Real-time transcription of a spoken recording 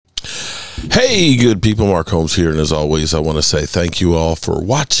Hey, good people, Mark Holmes here, and as always, I want to say thank you all for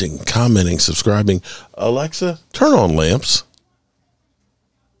watching, commenting, subscribing. Alexa, turn on lamps.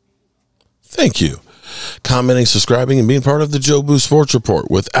 Thank you. Commenting, subscribing, and being part of the Joe Boo Sports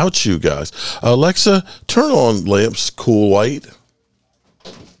Report. Without you guys, Alexa, turn on lamps, cool white.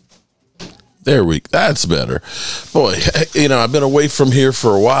 That's better. Boy, you know, I've been away from here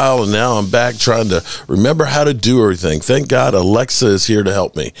for a while, and now I'm back trying to remember how to do everything. Thank God Alexa is here to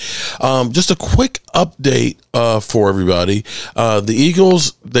help me. Just a quick update for everybody. The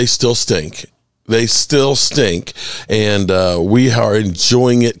Eagles, they still stink. They still stink, and we are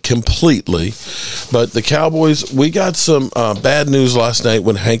enjoying it completely. But the Cowboys, we got some bad news last night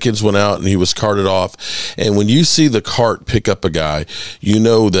when Hankins went out and he was carted off. And when you see the cart pick up a guy, you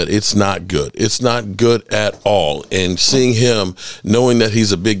know that it's not good. It's not good at all. And seeing him, knowing that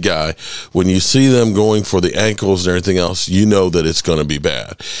he's a big guy, when you see them going for the ankles and everything else, you know that it's going to be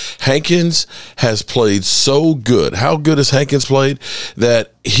bad. Hankins has played so good. How good has Hankins played?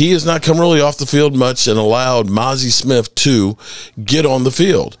 That he has not come really off the field much and allowed Mazi Smith to get on the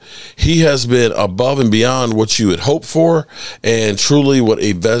field. He has been above and beyond what you would hope for, and truly what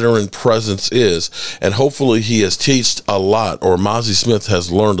a veteran presence is. And hopefully he has taught a lot, or Mazi Smith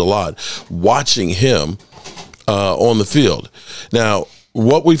has learned a lot watching him on the field. Now,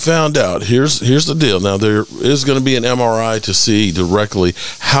 what we found out, here's the deal. Now, there is going to be an MRI to see directly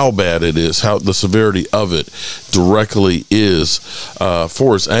how bad it is, how the severity of it directly is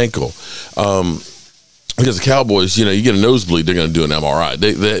for his ankle. Because the Cowboys, you know, you get a nosebleed, they're going to do an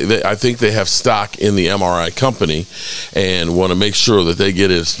MRI. I think they have stock in the MRI company and want to make sure that they get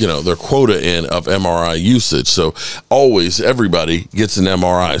their quota in of MRI usage. So always, everybody gets an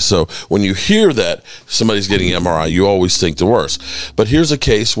MRI. So when you hear that somebody's getting MRI, you always think the worst. But here's a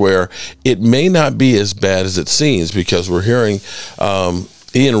case where it may not be as bad as it seems, because we're hearing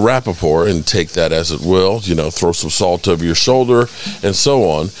Ian Rappaport, and take that as it will, you know, throw some salt over your shoulder and so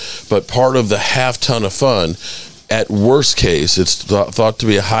on. But part of the half ton of fun, at worst case, it's thought to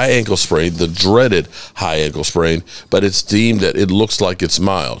be a high ankle sprain, the dreaded high ankle sprain, but it's deemed that it looks like it's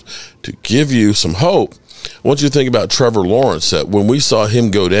mild. To give you some hope, I want you to think about Trevor Lawrence, that when we saw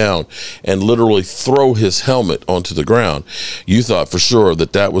him go down and literally throw his helmet onto the ground, you thought for sure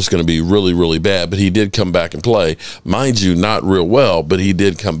that that was going to be really, really bad, but he did come back and play. Mind you, not real well, but he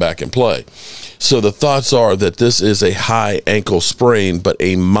did come back and play. So the thoughts are that this is a high ankle sprain, but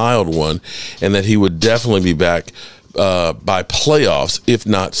a mild one, and that he would definitely be back by playoffs, if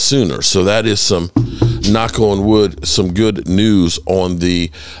not sooner. So that is some, knock on wood, some good news on the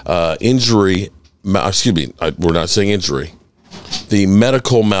injury. Excuse me, we're not saying injury. The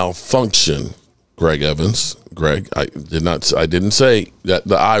medical malfunction, Greg Evans. Greg, I didn't say that,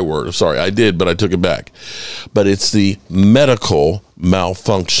 the I word. Sorry, I did, but I took it back. But it's the medical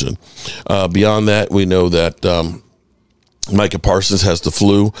malfunction. Beyond that, we know that Micah Parsons has the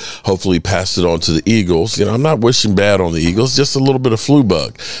flu. Hopefully passed it on to the Eagles. You know, I'm not wishing bad on the Eagles, just a little bit of flu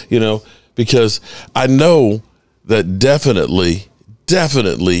bug, you know, because I know that definitely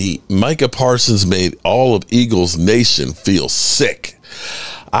Micah Parsons made all of Eagles Nation feel sick.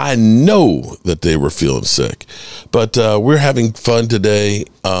 I know that they were feeling sick, but we're having fun today.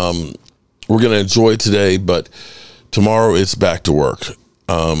 We're going to enjoy today, but tomorrow it's back to work.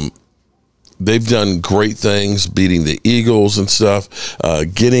 They've done great things, beating the Eagles and stuff,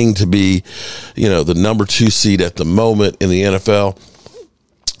 getting to be, you know, the number 2 seed at the moment in the NFL,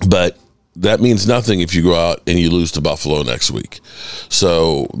 but that means nothing if you go out and you lose to Buffalo next week.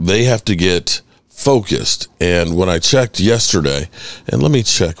 So they have to get focused. And when I checked yesterday, and let me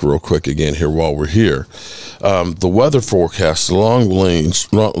check real quick again here while we're here, the weather forecast, long range.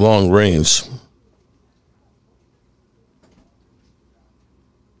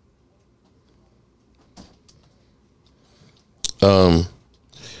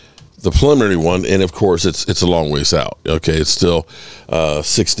 The preliminary one, and of course it's a long ways out. Okay, it's still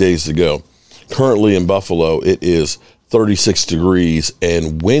 6 days to go. Currently in Buffalo, it is 36 degrees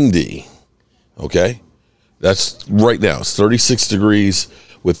and windy. Okay, that's right now. It's 36 degrees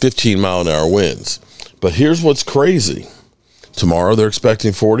with 15-mile-an-hour winds. But here's what's crazy: tomorrow they're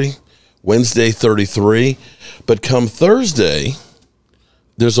expecting 40, Wednesday 33, but come Thursday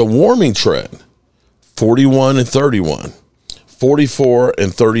there's a warming trend: 41 and 31. 44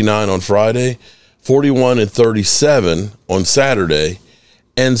 and 39 on Friday, 41 and 37 on Saturday,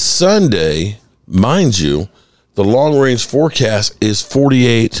 and Sunday, mind you, the long-range forecast is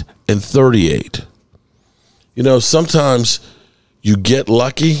 48 and 38. You know, sometimes you get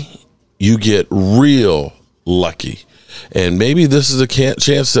lucky, you get real lucky. And maybe this is a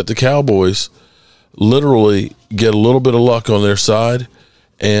chance that the Cowboys literally get a little bit of luck on their side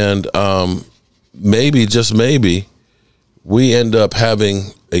And maybe, just maybe, we end up having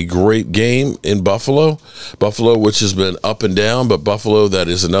a great game in Buffalo. Buffalo, which has been up and down, but Buffalo, that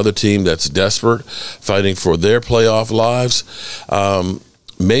is another team that's desperate, fighting for their playoff lives.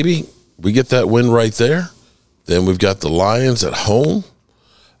 Maybe we get that win right there. Then we've got the Lions at home,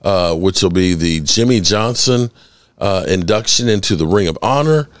 which will be the Jimmy Johnson induction into the Ring of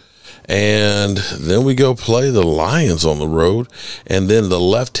Honor. And then we go play the Lions on the road. And then the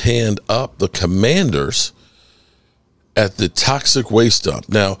left hand up, the Commanders at the Toxic Waste Dump.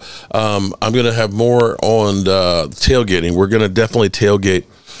 Now, I'm going to have more on tailgating. We're going to definitely tailgate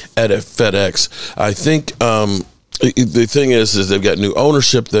at a FedEx. I think the thing is they've got new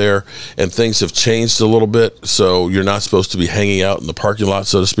ownership there, and things have changed a little bit. So you're not supposed to be hanging out in the parking lot,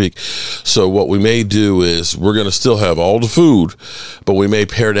 so to speak. So what we may do is we're going to still have all the food, but we may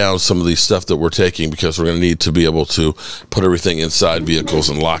pare down some of the stuff that we're taking, because we're going to need to be able to put everything inside vehicles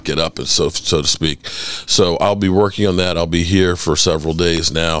and lock it up, and so to speak. So I'll be working on that. I'll be here for several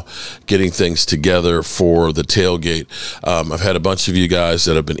days now, getting things together for the tailgate. I've had a bunch of you guys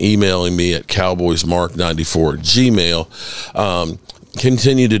that have been emailing me at cowboysmark94@gmail.com.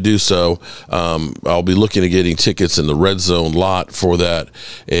 Continue to do so. I'll be looking at getting tickets in the Red Zone lot for that,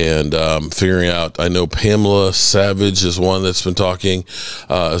 and figuring out. I know Pamela Savage is one that's been talking,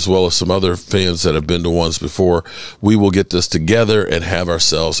 as well as some other fans that have been to ones before. We will get this together and have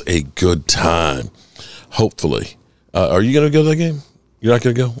ourselves a good time, hopefully. Are you going to go to that game? You're not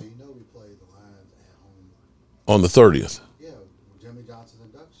going to go? You know we play the Lions at home on the 30th. Yeah, Jimmy Johnson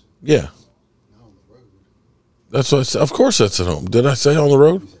induction. Yeah. On the road. That's what I said. Of course that's at home. Did I say on the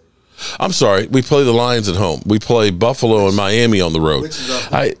road? I'm sorry. We play the Lions at home. We play Buffalo and Miami on the road.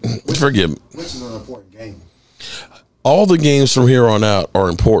 Forgive me. Which is an important game. All the games from here on out are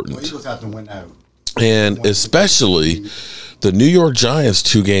important. Well, Eagles have to win out. And especially the New York Giants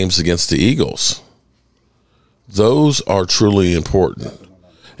 2 games against the Eagles. Those are truly important.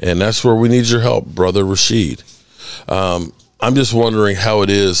 And that's where we need your help, Brother Rashid. I'm just wondering how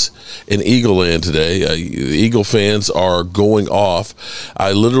it is in Eagle Land today. The Eagle fans are going off.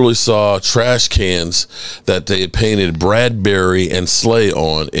 I literally saw trash cans that they had painted Bradbury and Slay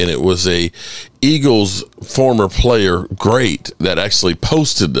on, and it was a Eagles former player, great, that actually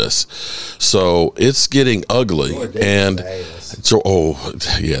posted this. So it's getting ugly. And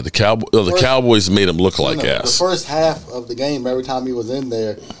the Cowboys made him look like ass. The first half of the game, every time he was in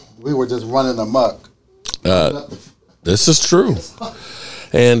there, we were just running amok. This is true.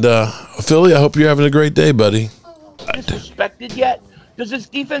 And Philly, I hope you're having a great day, buddy. Disrespected yet? Does this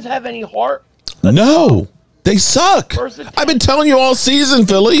defense have any heart? No, they suck. I've been telling you all season,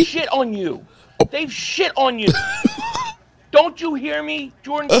 Philly. Shit on you. They've shit on you. Don't you hear me?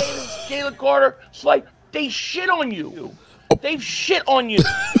 Jordan Davis, Jalen Carter, Slay, they shit on you. They've shit on you.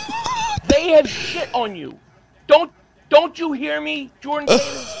 They have shit on you. Don't you hear me? Jordan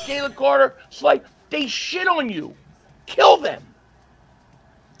Davis, Jalen Carter, Slay, they shit on you. Kill them.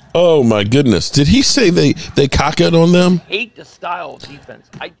 Oh my goodness! Did he say they cock it on them? I hate the style of defense.